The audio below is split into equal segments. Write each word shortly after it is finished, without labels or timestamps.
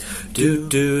Welcome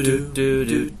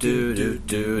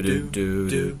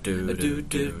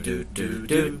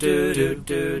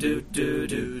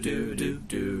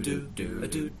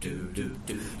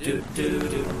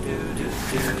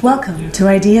to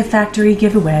Idea Factory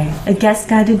Giveaway, a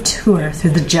guest-guided tour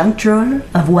through the junk drawer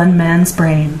of one man's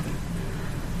brain.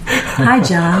 Hi,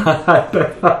 John. Hi,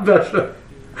 Besha.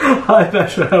 Hi,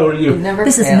 Besha. How are you?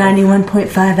 This is 91.5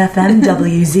 FM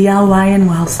WZLY in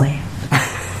Wellesley.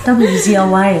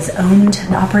 WZLY is owned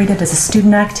and operated as a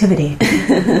student activity.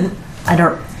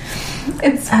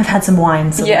 I've had some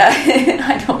wine. So yeah,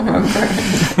 I don't remember.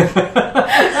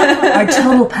 Our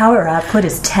total power output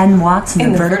is 10 watts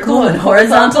in the vertical and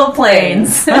horizontal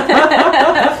planes.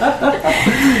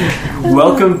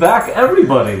 Welcome back,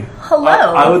 everybody. Hello.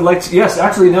 I would like to... Yes,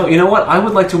 actually, no. You know what? I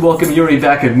would like to welcome Yuri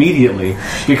back immediately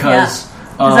because...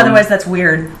 Because otherwise that's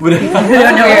weird. We don't know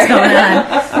what's going on.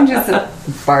 I'm just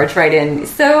barge right in.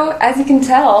 So, as you can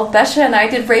tell, Besha and I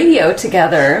did radio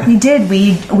together. We did.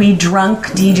 We drunk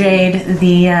DJ'd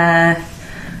the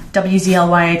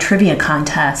WZLY trivia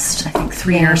contest, I think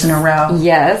 3 years in a row.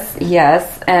 Yes.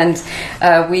 And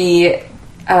we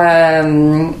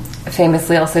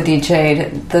famously also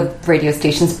DJ'd the radio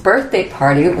station's birthday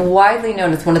party, widely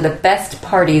known as one of the best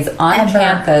parties on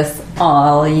campus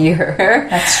all year.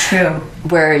 That's true.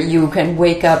 Where you can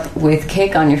wake up with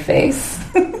cake on your face.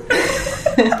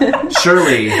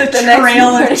 Surely. The trail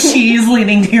of cheese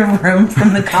leading to your room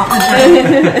from the college room.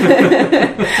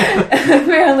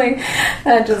 Apparently,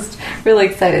 just really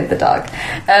excited the dog.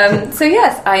 So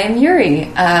yes, I am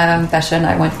Yuri. Besha and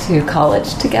I went to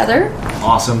college together.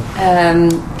 Awesome.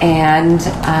 And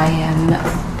I am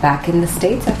back in the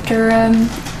States after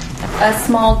a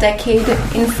small decade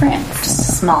in France. Just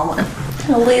a small one.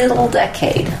 A little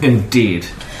decade. Indeed.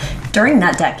 During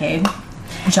that decade,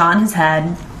 John has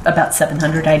had about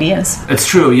 700 ideas. It's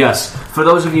true, yes. For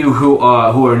those of you who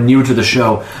are new to the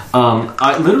show,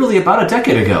 I literally about a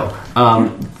decade ago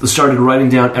started writing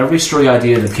down every story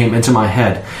idea that came into my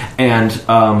head, and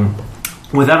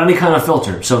without any kind of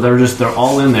filter. So they're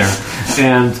all in there,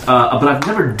 and but I've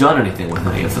never done anything with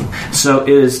any of them. So it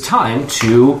is time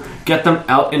to get them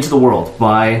out into the world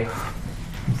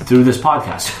through this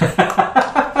podcast.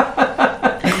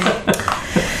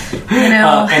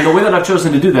 And the way that I've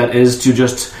chosen to do that is to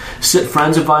just sit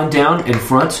friends of mine down in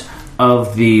front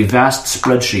of the vast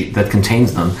spreadsheet that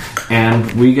contains them,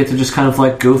 and we get to just kind of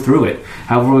like go through it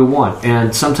however we want.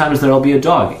 And sometimes there'll be a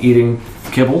dog eating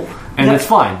kibble, and It's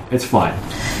fine. It's fine.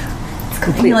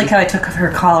 I like how I took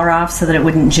her collar off so that it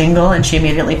wouldn't jingle, and she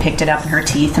immediately picked it up in her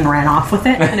teeth and ran off with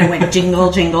it, and it went jingle,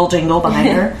 jingle, jingle behind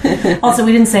her. Also,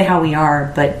 we didn't say how we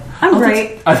are, but I'm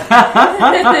great.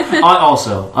 I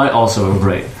also am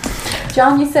great.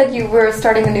 John, you said you were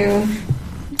starting a new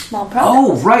small project.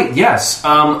 Oh, right, yes.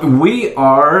 We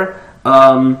are...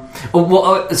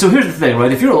 so here's the thing,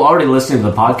 right? If you're already listening to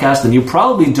the podcast, then you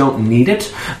probably don't need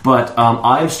it, but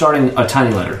I'm starting a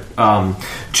tiny letter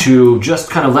to just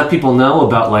kind of let people know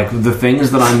about like the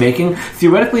things that I'm making.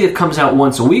 Theoretically, it comes out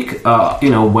once a week,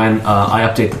 when I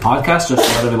update the podcast, just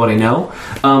to let everybody know.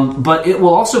 But it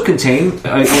will also contain,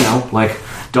 like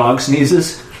dog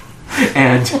sneezes,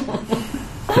 and...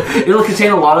 It'll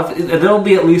contain a lot of... There'll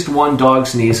be at least one dog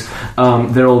sneeze.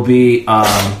 There'll be... I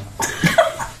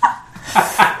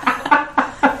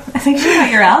think she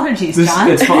got your allergies, John.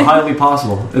 It's highly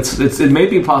possible. It may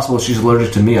be possible she's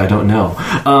allergic to me. I don't know.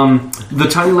 The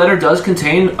tiny letter does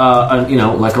contain,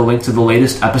 like a link to the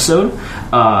latest episode.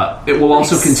 It will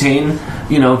also contain,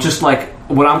 just like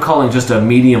what I'm calling just a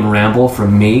medium ramble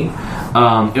from me.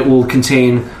 It will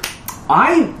contain...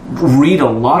 I read a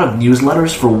lot of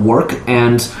newsletters for work,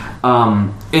 and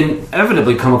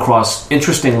inevitably come across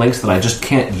interesting links that I just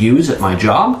can't use at my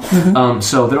job. Mm-hmm.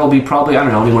 So there'll be probably,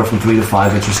 anywhere from 3 to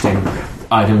 5 interesting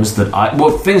items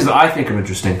things that I think are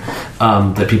interesting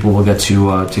that people will get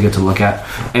to look at,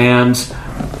 and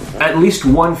at least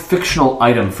one fictional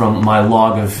item from my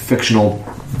log of fictional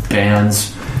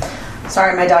bands.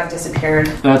 Sorry, my dog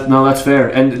disappeared. No, that's fair.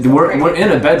 And we're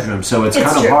in a bedroom, so it's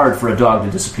kind of hard for a dog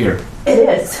to disappear. It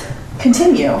is.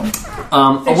 Continue.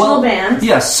 Fictional band.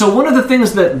 Yes. So one of the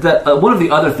things one of the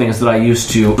other things that I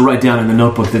used to write down in the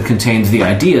notebook that contains the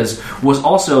ideas was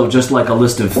also just like a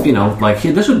list of,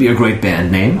 here, this would be a great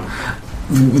band name.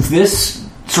 This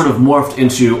sort of morphed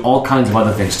into all kinds of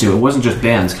other things too. It wasn't just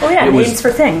bands. Oh yeah, names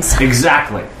for things.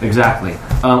 Exactly.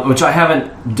 Which I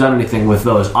haven't done anything with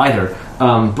those either.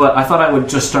 But I thought I would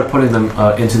just start putting them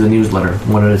into the newsletter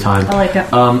one at a time. I like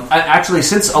it. Actually,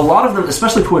 since a lot of them,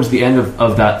 especially towards the end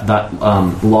of that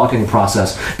logging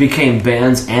process, became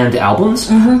bands and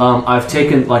albums, I've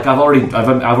taken I've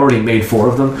already made 4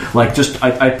 of them. Like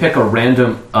I pick a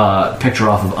random picture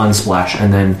off of Unsplash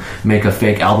and then make a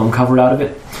fake album cover out of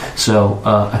it. So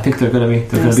I think they're gonna be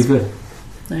good.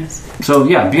 Nice. So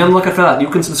yeah, be on the lookout for that. You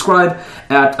can subscribe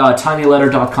at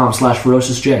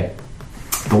tinyletter.com/ferociousj.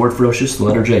 The word ferocious, the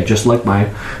letter J, just like my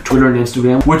Twitter and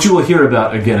Instagram, which you will hear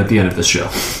about again at the end of this show.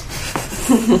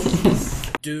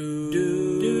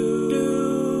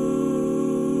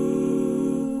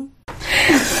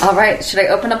 All right, should I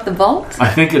open up the vault? I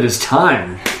think it is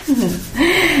time.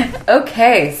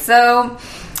 Okay, so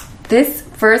this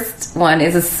first one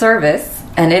is a service,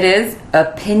 and it is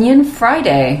Opinion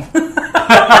Friday.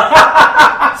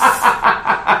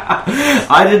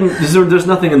 There's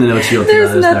nothing in the notes here.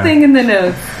 There's nothing in the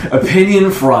notes.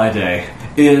 Opinion Friday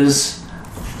is,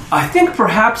 I think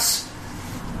perhaps,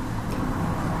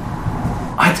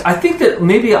 I think that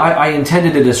maybe I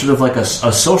intended it as sort of like a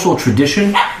social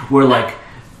tradition where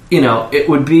it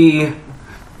would be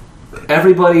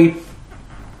everybody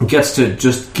gets to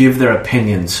just give their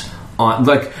opinions on,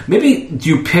 maybe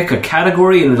you pick a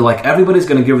category and everybody's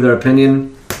going to give their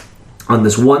opinion on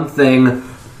this one thing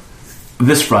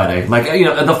this Friday.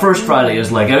 The first Friday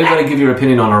is everybody give your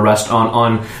opinion on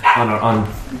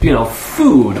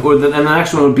food, and the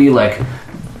next one would be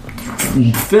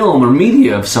film or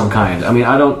media of some kind. I mean,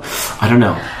 I don't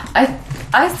know.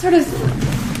 I sort of,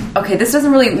 okay, this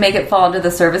doesn't really make it fall into the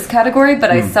service category,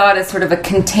 but I saw it as sort of a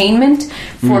containment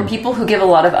for people who give a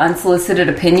lot of unsolicited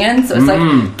opinions. So it's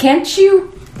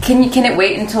can it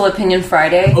wait until Opinion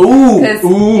Friday? Ooh, because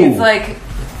it's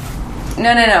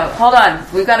no, hold on.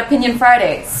 We've got Opinion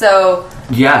Friday, so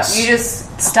yes, you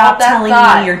just stop telling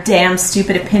me your damn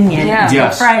stupid opinion. Yeah.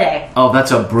 Yes. Friday. Oh,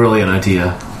 that's a brilliant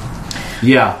idea.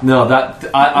 Yeah, no,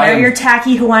 Wear your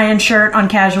tacky Hawaiian shirt on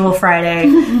Casual Friday.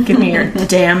 Give me your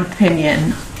damn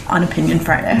opinion on Opinion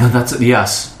Friday.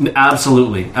 Yes,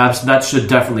 absolutely. That should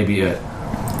definitely be it.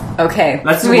 Okay,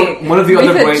 that's one of the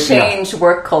other great change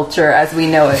work culture as we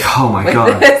know it. Oh my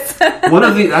god!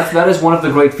 that is one of the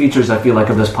great features I feel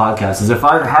of this podcast is if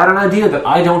I've had an idea that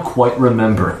I don't quite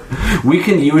remember, we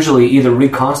can usually either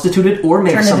reconstitute it or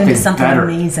make turn something it into something better.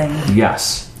 Amazing.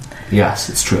 Yes,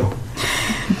 it's true.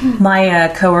 My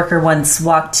coworker once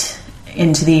walked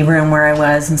into the room where I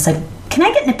was and said, "Can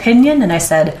I get an opinion?" And I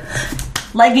said,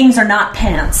 "Leggings are not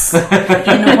pants."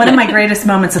 In one of my greatest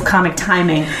moments of comic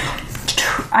timing.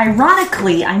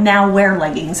 Ironically, I now wear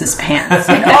leggings as pants.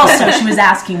 And also, she was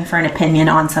asking for an opinion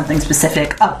on something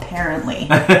specific, apparently.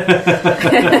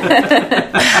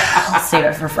 I'll save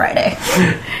it for Friday.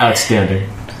 Outstanding.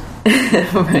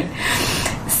 Right.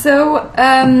 So,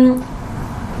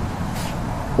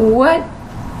 what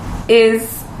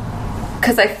is...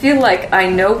 Because I feel like I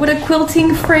know what a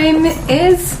quilting frame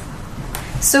is.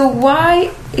 So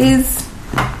why is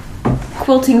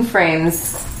quilting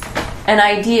frames an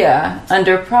idea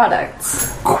under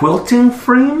products? Quilting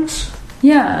frames?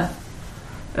 Yeah.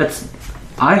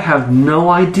 I have no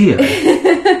idea.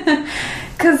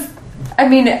 Because,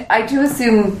 I do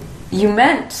assume you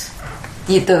meant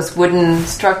those wooden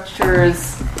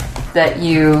structures that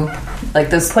you,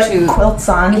 those put quilts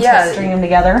on to string them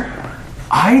together.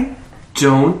 I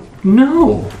don't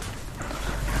know.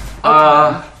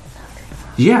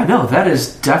 Yeah, no, that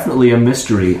is definitely a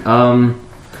mystery.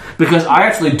 Because I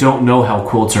actually don't know how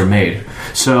quilts are made.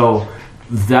 So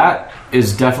that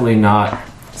is definitely not...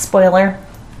 Spoiler.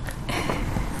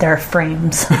 They're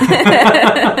frames.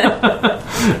 I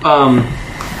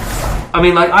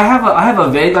have a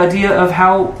vague idea of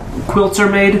how quilts are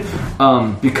made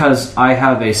because I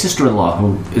have a sister-in-law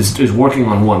who is working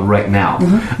on one right now.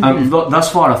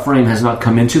 Thus far, a frame has not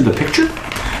come into the picture,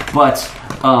 but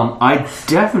I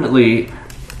definitely...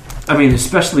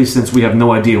 especially since we have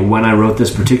no idea when I wrote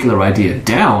this particular idea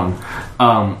down,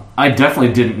 I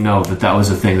definitely didn't know that was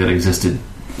a thing that existed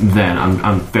then.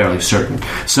 I'm fairly certain.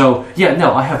 So, yeah,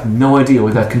 no, I have no idea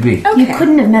what that could be. Okay. You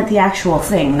couldn't have meant the actual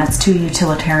thing. That's too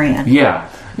utilitarian. Yeah.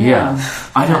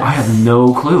 I have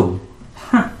no clue.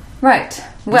 Huh. Right.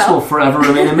 This will forever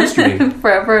remain a mystery.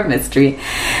 Forever a mystery.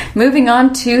 Moving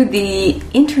on to the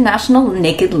International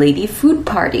Naked Lady Food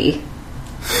Party.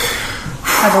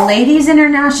 Are the ladies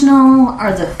international?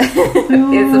 Are the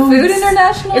food... Is the food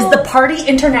international? Is the party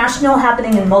international,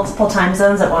 happening in multiple time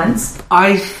zones at once?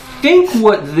 I think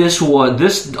what this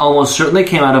almost certainly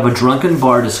came out of a drunken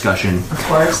bar discussion. Of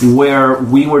course. Where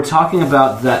we were talking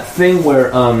about that thing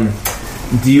where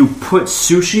do you put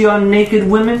sushi on naked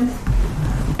women?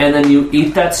 and then you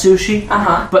eat that sushi.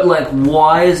 But like,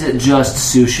 why is it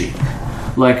just sushi?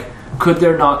 Like, could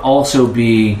there not also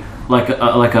be like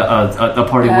a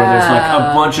party where there's like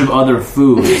a bunch of other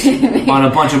foods on a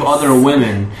bunch of other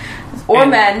women or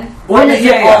men? Or does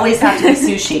it always have to be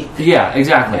sushi? Yeah,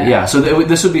 exactly. Yeah. So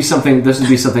this would be something. This would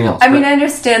be something else. I mean, I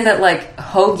understand that like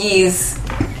hoagies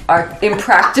are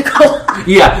impractical.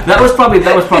 Yeah, that was probably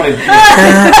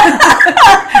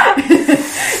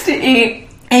to eat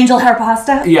angel hair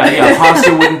pasta. Yeah,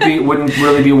 pasta wouldn't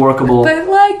really be workable. But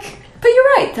you're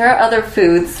right. There are other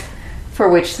foods for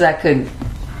which that could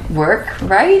work,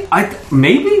 right?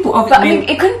 Maybe. Okay, But I mean,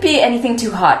 it couldn't be anything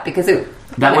too hot because it.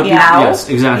 That would be yes,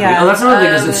 exactly. Yeah. Oh, that's another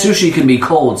thing is that sushi can be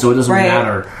cold, so it doesn't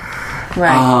matter.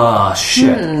 Right.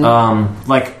 Shit.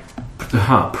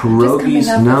 Pierogies, just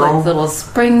coming up with, like little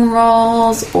spring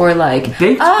rolls or like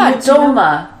baked goods,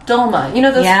 dolma. You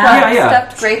know those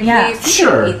stuffed grape leaves. You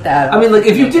Sure. can eat that. I mean, like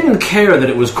if you didn't care that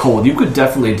it was cold, you could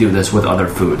definitely do this with other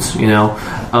foods. You know,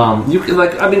 you could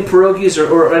pierogies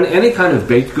or any kind of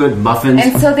baked good, muffins.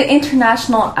 And so the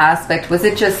international aspect, was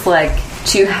it just like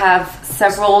to have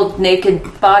several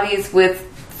naked bodies with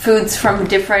foods from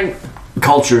different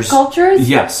cultures?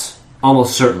 Yes.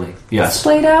 Almost certainly, yes.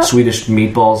 Splayed out? Swedish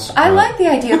meatballs. I like the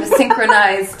idea of a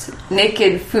synchronized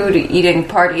naked food eating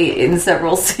party in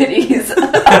several cities. In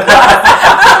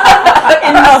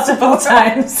multiple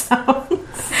time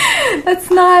zones.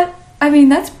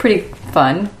 That's pretty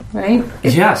fun, right?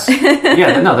 Yes.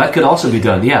 Yeah, no, that could also be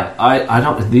done. Yeah, I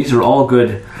don't, these are all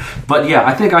good. But yeah,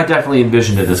 I think I definitely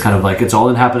envisioned it as kind of like it's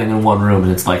all happening in one room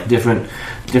and it's like different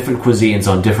cuisines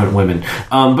on different women.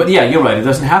 But yeah, you're right. It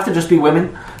doesn't have to just be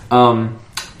women.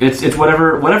 It's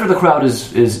whatever the crowd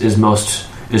is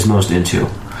most into.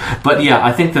 But yeah,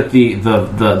 I think that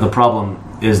the problem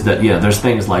is that there's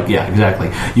things like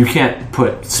exactly. You can't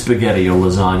put spaghetti or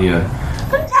lasagna.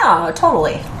 No,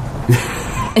 totally.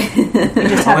 You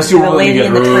just have Unless to do you're a willing to Lady get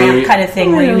in the Tramp really- kind of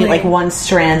thing where you eat like one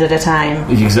strand at a time.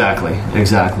 Exactly.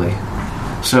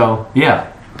 So yeah.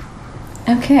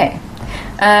 Okay.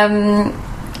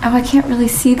 I can't really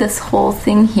see this whole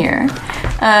thing here.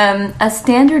 A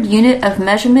standard unit of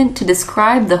measurement to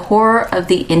describe the horror of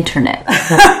the internet.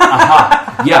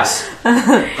 Aha. Yes.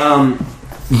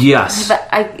 Yes.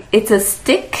 But it's a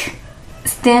stick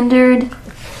standard.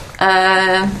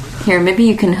 Here, maybe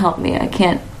you can help me. I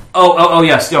can't. Oh,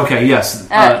 yes. Okay, yes.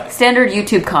 Standard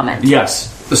YouTube comment.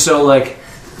 Yes. So, like,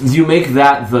 you make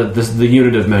that the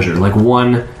unit of measure. Like,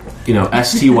 one,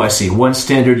 STYC, one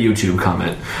standard YouTube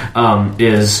comment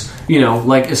is,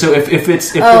 like, so if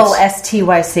it's...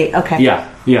 STYC, okay.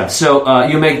 Yeah. So,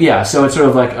 you make... Yeah, so it's sort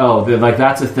of like, like,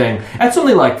 that's a thing. That's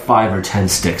only, like, 5 or 10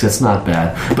 sticks. It's not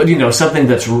bad. But, something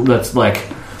that's like...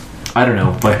 I don't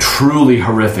know, like truly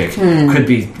horrific could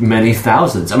be many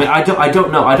thousands. I mean, I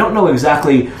don't know. I don't know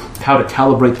exactly how to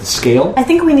calibrate the scale. I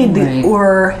think we need the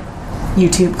or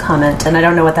YouTube comment, and I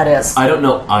don't know what that is. I don't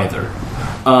know either.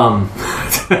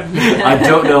 I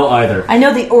don't know either. I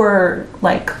know the or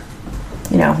like,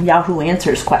 Yahoo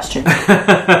Answers question, which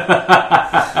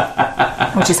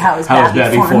is how is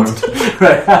Babby formed.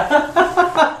 Right.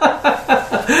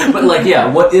 But like,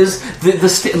 what is the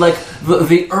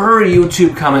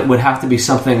YouTube comment would have to be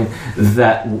something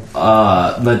that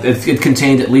it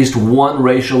contained at least one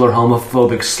racial or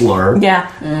homophobic slur.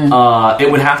 Yeah. It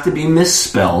would have to be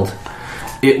misspelled.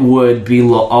 It would be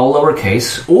all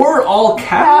lowercase or all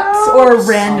caps or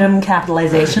random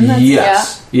capitalization.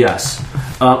 Yes.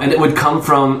 And it would come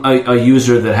from a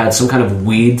user that had some kind of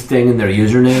weed thing in their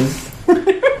username.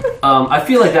 I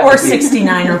feel like that or would be,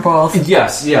 69 or both.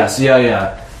 Yes,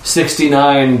 yeah.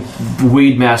 69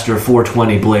 Weedmaster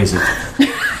 420 Blaze It.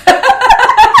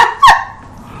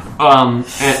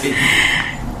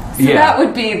 That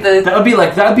would be the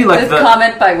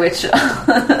comment by which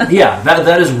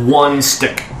that is one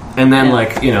stick. And then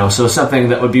so something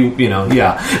that would be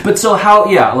But so how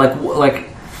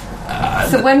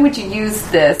so when would you use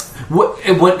this?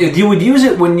 What you would use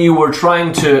it when you were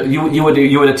trying to you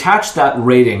would attach that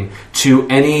rating to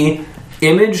any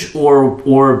image or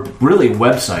really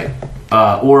website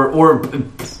or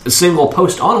a single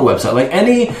post on a website, like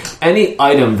any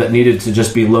item that needed to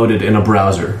just be loaded in a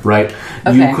browser, right?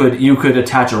 Okay. You could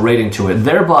attach a rating to it,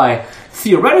 thereby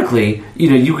theoretically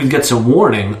you could get some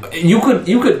warning. You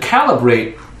could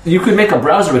calibrate. You could make a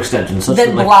browser extension such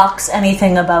that blocks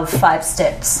anything above 5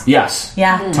 sticks. Yes.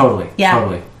 Yeah. Totally. Yeah.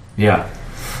 Totally. Yeah.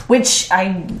 Which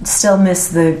I still miss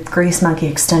the Grease Monkey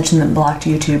extension that blocked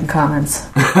YouTube comments.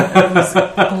 It was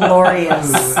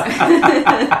glorious.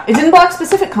 It didn't block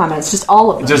specific comments, just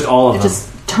all of them. Just all of them. It just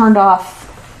turned off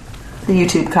the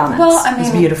YouTube comments. Well, I mean,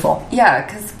 it's beautiful. Yeah,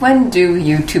 because when do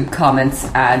YouTube comments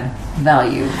add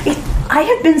value? I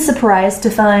have been surprised to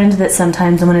find that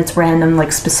sometimes when it's random,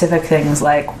 like specific things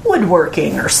like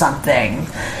woodworking or something,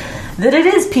 that it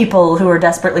is people who are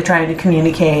desperately trying to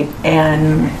communicate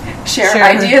and share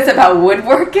ideas about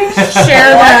woodworking, share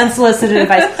their unsolicited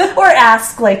advice, or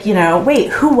ask, like, wait,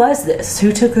 who was this?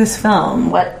 Who took this film?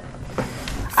 What?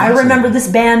 I remember this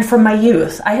band from my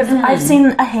youth. I've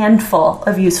seen a handful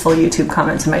of useful YouTube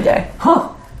comments in my day. Huh.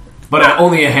 But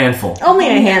only a handful. Only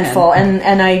a handful,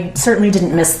 and I certainly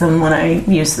didn't miss them when I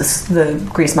used the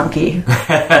grease monkey.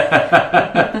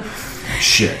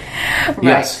 Shit. Right.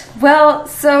 Yes. Well,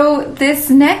 so this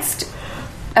next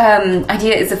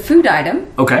idea is a food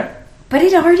item. Okay. But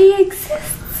it already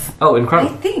exists. Oh,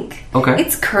 incredible. I think. Okay.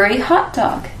 It's curry hot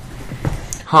dog.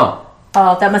 Huh.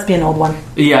 Oh, that must be an old one.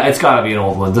 Yeah, it's got to be an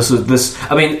old one.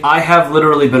 I mean, I have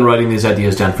literally been writing these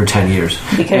ideas down for 10 years.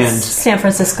 Because San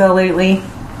Francisco lately...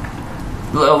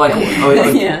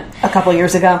 Yeah. A couple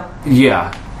years ago.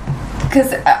 Yeah.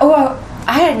 Because,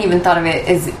 I hadn't even thought of it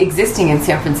as existing in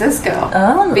San Francisco.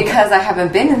 Oh. Because I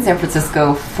haven't been in San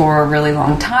Francisco for a really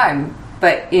long time.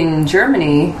 But in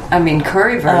Germany, I mean,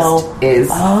 currywurst is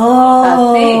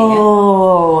a thing.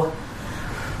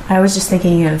 I was just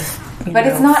thinking of, but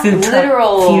it's not food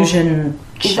literal fusion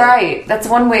shit. Right. That's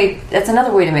one way. That's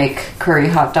another way to make curry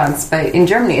hot dogs. But in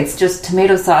Germany, it's just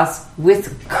tomato sauce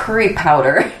with curry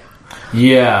powder.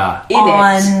 Yeah.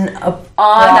 On a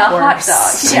hot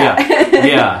dog.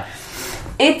 Yeah.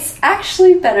 It's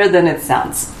actually better than it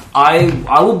sounds. I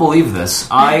will believe this.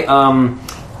 I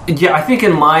think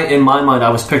in my mind I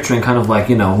was picturing kind of like,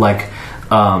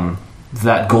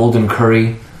 that golden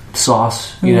curry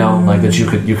sauce, like that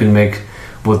you can make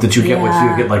that you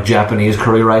get like Japanese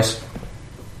curry rice.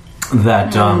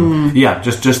 That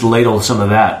just ladle some of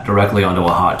that directly onto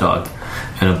a hot dog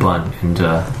and a bun and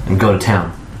go to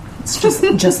town. It's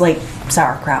just like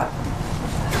sauerkraut.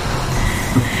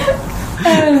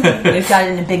 We've got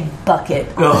it in a big bucket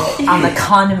on the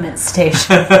condiment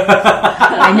station.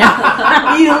 I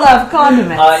know you love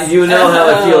condiments. You know how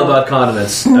I feel about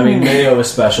condiments. I mean, mayo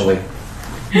especially.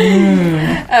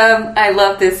 I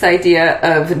love this idea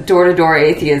of door-to-door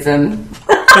atheism.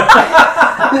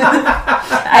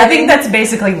 I think that's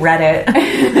basically Reddit.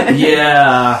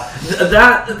 Yeah,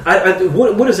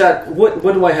 what is that? What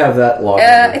do I have that logged?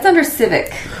 It's under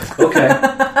civic. Okay.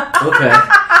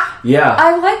 Yeah.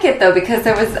 I like it though because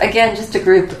there was again just a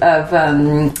group of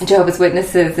Jehovah's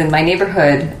Witnesses in my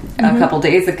neighborhood a couple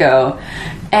days ago,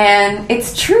 and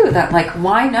it's true that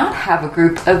why not have a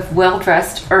group of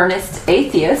well-dressed, earnest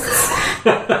atheists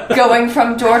going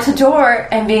from door to door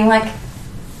and being like,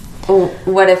 oh,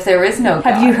 what if there is no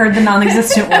God? Have you heard the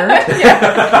non-existent word?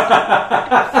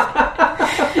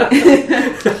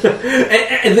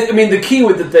 I mean, the key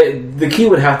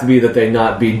would have to be that they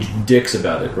not be dicks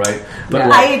about it, right? But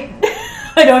I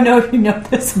don't know if you know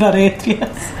this about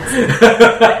atheists.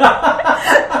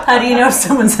 How do you know if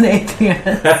someone's an atheist?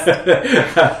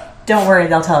 Don't worry,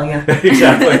 they'll tell you.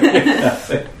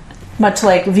 Exactly. Much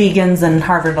like vegans and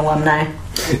Harvard alumni.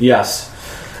 Yes.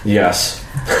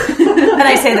 And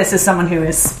I say this as someone who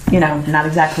is, not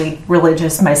exactly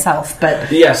religious myself,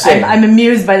 but yes, I'm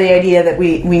amused by the idea that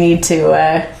we need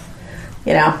to,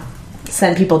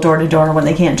 send people door to door when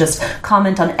they can't just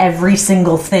comment on every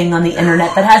single thing on the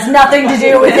internet that has nothing to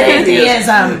do with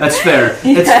atheism. That's fair.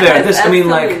 It's fair.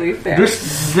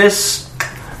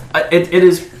 It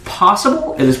is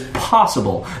possible. It is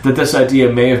possible that this idea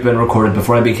may have been recorded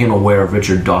before I became aware of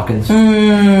Richard Dawkins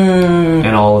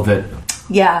and all of it.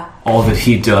 Yeah. All that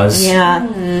he does. Yeah.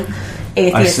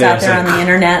 Atheists out there on the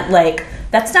internet,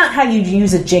 that's not how you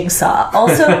use a jigsaw.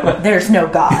 Also, there's no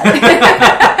God.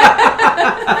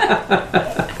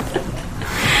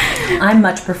 I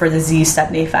much prefer the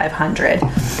Z7500.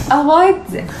 Oh,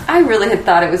 I really had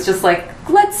thought it was just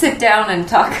let's sit down and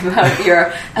talk about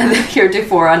your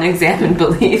heretofore unexamined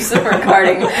beliefs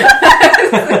regarding a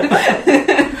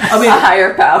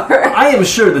higher power. I am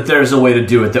sure that there's a way to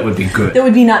do it that would be good. That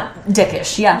would be not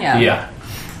dickish, yeah.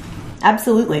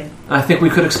 Absolutely. I think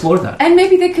we could explore that. And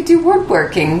maybe they could do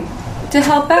woodworking to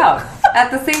help out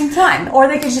at the same time. Or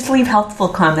they could just leave helpful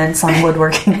comments on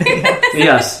woodworking videos.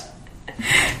 Yes.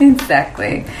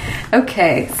 Exactly.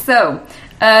 Okay, so,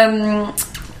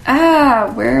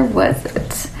 where was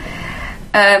it?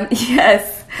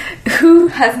 Yes. Who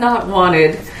has not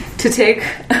wanted to take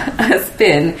a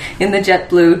spin in the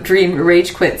JetBlue Dream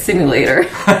Ragequit Simulator?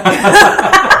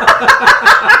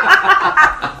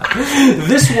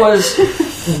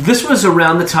 This was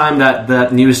around the time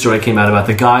that news story came out about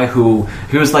the guy who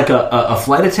was like a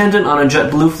flight attendant on a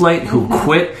JetBlue flight who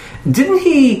quit. Didn't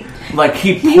he like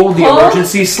he pulled the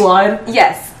emergency slide.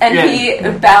 Yes, and he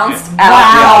bounced Yeah,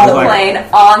 out of the like- plane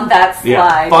on that slide.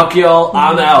 Yeah, fuck y'all,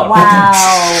 I'm out.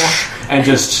 Wow. And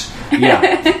just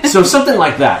so something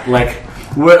like that, like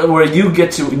where you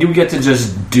get to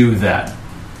just do that.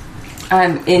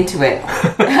 I'm into it.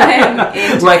 I'm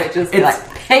into Like, it. Just it's-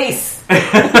 like pace.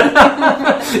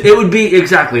 It would be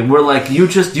exactly where like you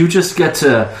just get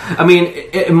to. I mean,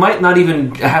 it might not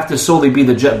even have to solely be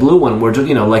the JetBlue one. Where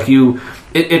like you,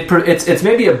 it's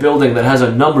maybe a building that has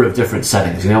a number of different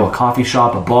settings. You know, a coffee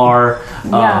shop, a bar,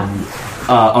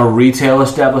 a retail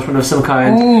establishment of some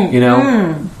kind.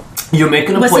 You make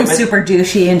an With appointment. some super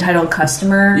douchey entitled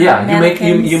customer. Yeah, you make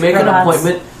an robots.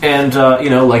 appointment, and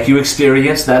like you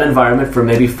experience that environment for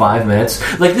maybe 5 minutes.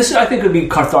 Like this, I think would be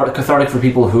cathartic for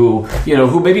people who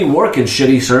who maybe work in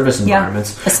shitty service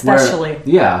environments, especially.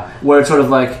 Where it's sort of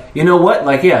like what,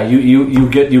 like you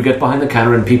get behind the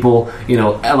counter and people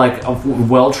like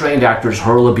well trained actors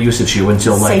hurl abuse at you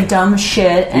until like say dumb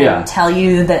shit and tell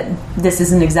you that this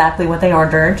isn't exactly what they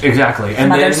ordered. Exactly, and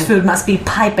mother's food must be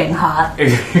piping hot.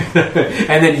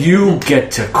 And then you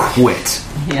get to quit.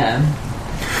 Yeah.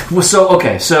 Well,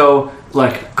 so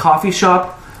like coffee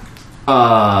shop,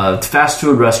 fast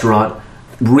food restaurant,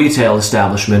 retail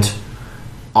establishment,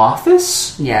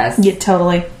 office. Yes. Yeah,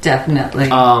 totally. Definitely.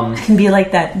 It can be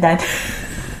like that that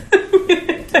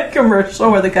commercial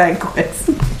where the guy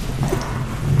quits.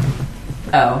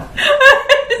 Oh.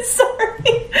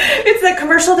 Sorry. It's that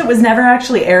commercial that was never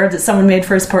actually aired that someone made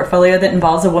for his portfolio that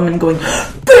involves a woman going,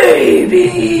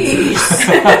 babies!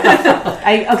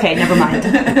 Okay, never mind.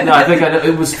 No, I think I know.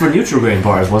 It was for Nutri-Grain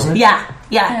bars, wasn't it? Yeah,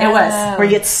 it was. Where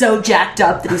he gets so jacked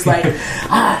up that he's like,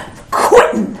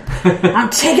 quitting! I'm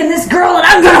taking this girl and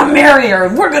I'm gonna marry her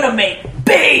and we're gonna make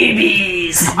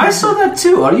babies! I saw that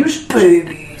too. Are you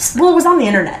babies? Well, it was on the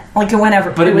internet. Like, it went ever.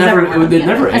 But it never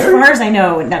aired? As far as I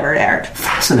know, it never aired.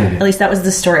 Fascinating. At least that was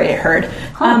the story I heard.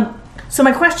 So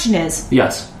my question is...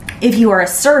 Yes. If you are a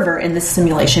server in this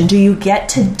simulation, do you get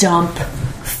to dump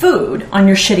food on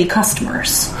your shitty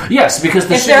customers? Yes, because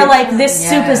if they're like, this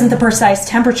soup isn't the precise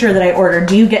temperature that I ordered,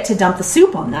 do you get to dump the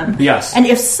soup on them? Yes. And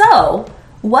if so,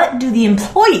 what do the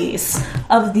employees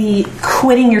of the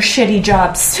quitting your shitty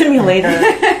job simulator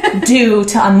do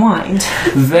to unwind?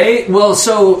 They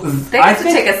have to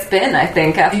take a spin, I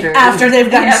think, after they've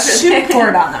gotten soup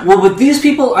poured on them. Well, with these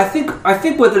people, I think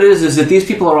what it is that these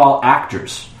people are all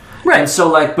actors. Right. And so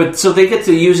they get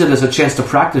to use it as a chance to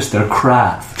practice their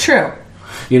craft. True.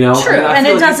 True. And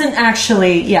it doesn't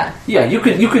actually, Yeah, you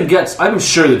could get, I'm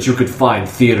sure that you could find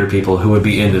theater people who would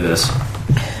be into this.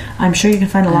 I'm sure you can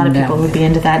find a lot of people who would be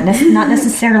into that. Not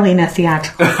necessarily in a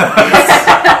theatrical.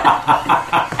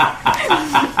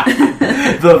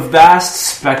 The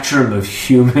vast spectrum of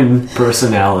human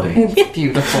personality. It's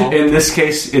beautiful. In this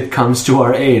case, it comes to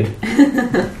our aid.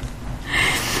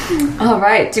 All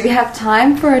right. Do we have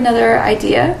time for another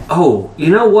idea? Oh, you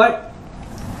know what?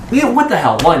 Yeah, what the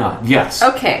hell? Why not? Yes.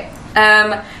 Okay.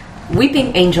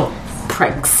 Weeping Angel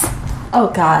pranks. Oh,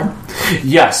 God.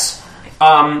 Yes.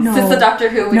 No. Is this the Doctor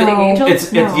Who Weeping Angel?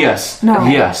 It's yes. No.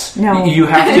 Yes. No. You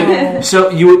have to.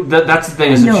 So that's the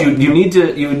thing is that you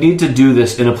need to do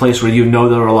this in a place where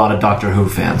there are a lot of Doctor Who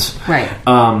fans. Right.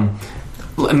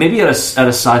 Maybe at a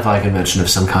sci-fi convention of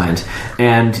some kind,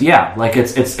 and like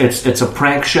it's a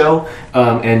prank show,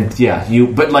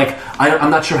 but like I'm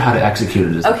not sure how to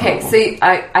execute it. Okay, so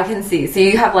I can see. So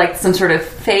you have like some sort of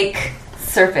fake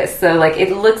surface, so like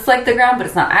it looks like the ground, but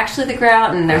it's not actually the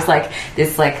ground, and there's like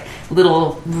this like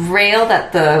little rail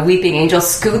that the Weeping Angel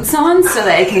scoots on, so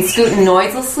that it can scoot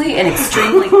noiselessly and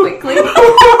extremely quickly, and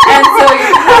so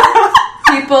you have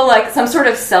people like some sort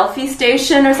of selfie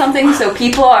station or something, so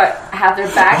people have their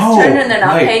backs turned and they're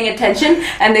not paying attention,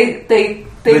 and they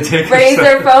raise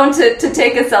their phone to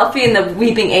take a selfie, and the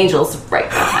Weeping Angel's right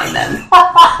behind them.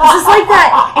 This is like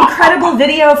that incredible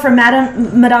video from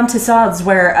Madame Tussauds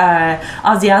where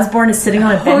Ozzy Osbourne is sitting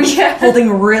on a bench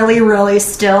holding really, really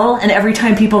still, and every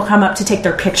time people come up to take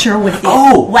their picture with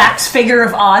the wax figure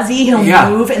of Ozzy, he'll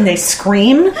move and they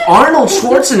scream. Arnold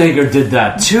Schwarzenegger did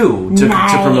that too to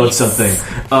promote something.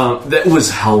 That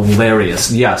was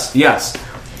hilarious. Yes.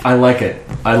 I like it.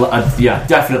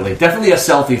 Definitely a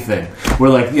selfie thing. We're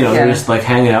like, they're just like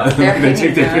hanging out and they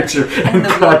take their picture and the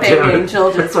Weeping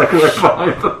Angel just like right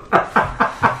behind them.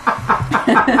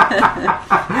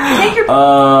 Take your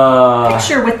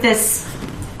picture with this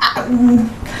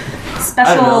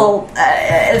special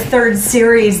third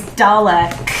series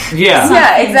Dalek.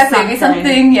 Yeah, exactly. It'd be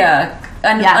something,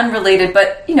 unrelated,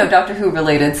 but Doctor Who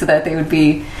related, so that they would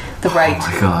be the right.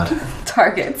 Oh my god.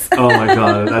 Targets. Oh my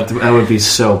god, that would be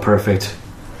so perfect.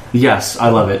 Yes, I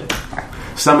love it.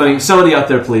 Somebody out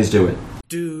there, please do it.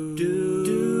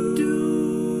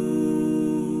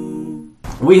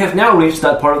 We have now reached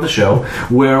that part of the show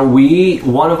where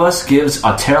one of us gives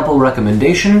a terrible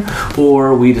recommendation,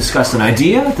 or we discuss an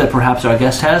idea that perhaps our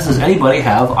guest has. Does anybody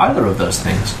have either of those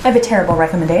things? I have a terrible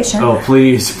recommendation. Oh,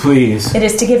 please. It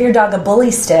is to give your dog a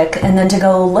bully stick and then to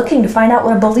go looking to find out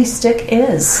what a bully stick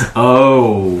is.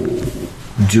 Oh.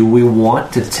 Do we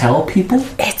want to tell people?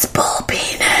 It's bull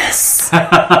penis. Use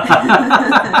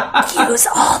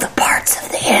all the parts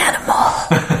of the animal.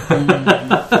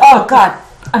 Oh, God.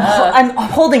 I'm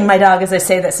holding my dog as I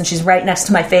say this, and she's right next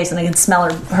to my face, and I can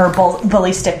smell her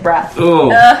bully stick breath. Oh.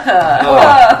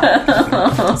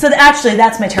 So actually,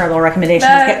 that's my terrible recommendation: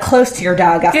 is get close to your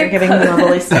dog after giving them a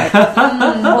bully stick.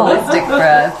 Bully stick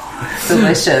breath,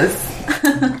 delicious.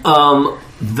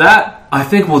 That I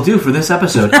think will do for this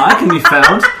episode. I can be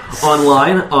found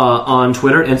online on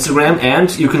Twitter, Instagram,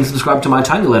 and you can subscribe to my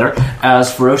tiny letter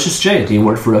as Ferocious J. The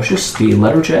word ferocious, the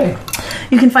letter J.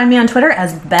 You can find me on Twitter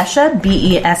as Besha,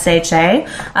 Besha.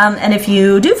 And if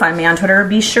you do find me on Twitter,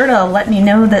 be sure to let me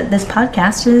know that this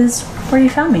podcast is where you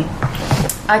found me.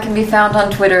 I can be found on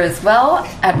Twitter as well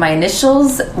at my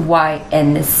initials,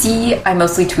 YNC. I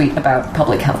mostly tweet about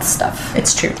public health stuff.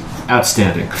 It's true.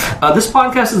 Outstanding. This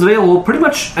podcast is available pretty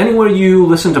much anywhere you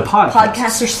listen to podcasts.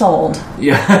 Podcasts are sold.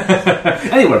 Yeah.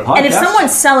 Anywhere, podcasts. And if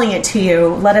someone's selling it to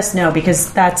you, let us know,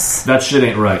 because that shit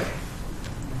ain't right.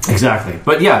 Exactly.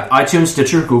 But yeah, iTunes,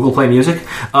 Stitcher, Google Play Music,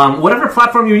 whatever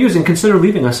platform you're using, consider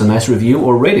leaving us a nice review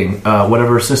or rating,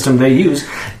 whatever system they use,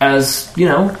 as, you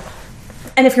know.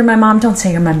 And if you're my mom, don't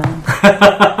say you're my mom.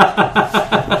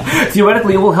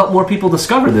 Theoretically, it will help more people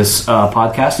discover this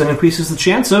podcast and increases the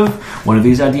chance of one of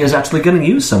these ideas actually getting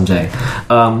used someday.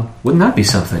 Wouldn't that be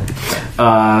something?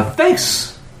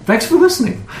 Thanks for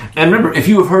listening. And remember, if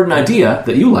you have heard an idea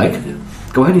that you like,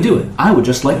 go ahead and do it. I would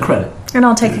just like credit. And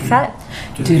I'll take a cut.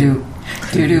 Do-do.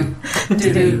 Do-do.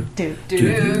 Do-do.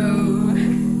 Do-do.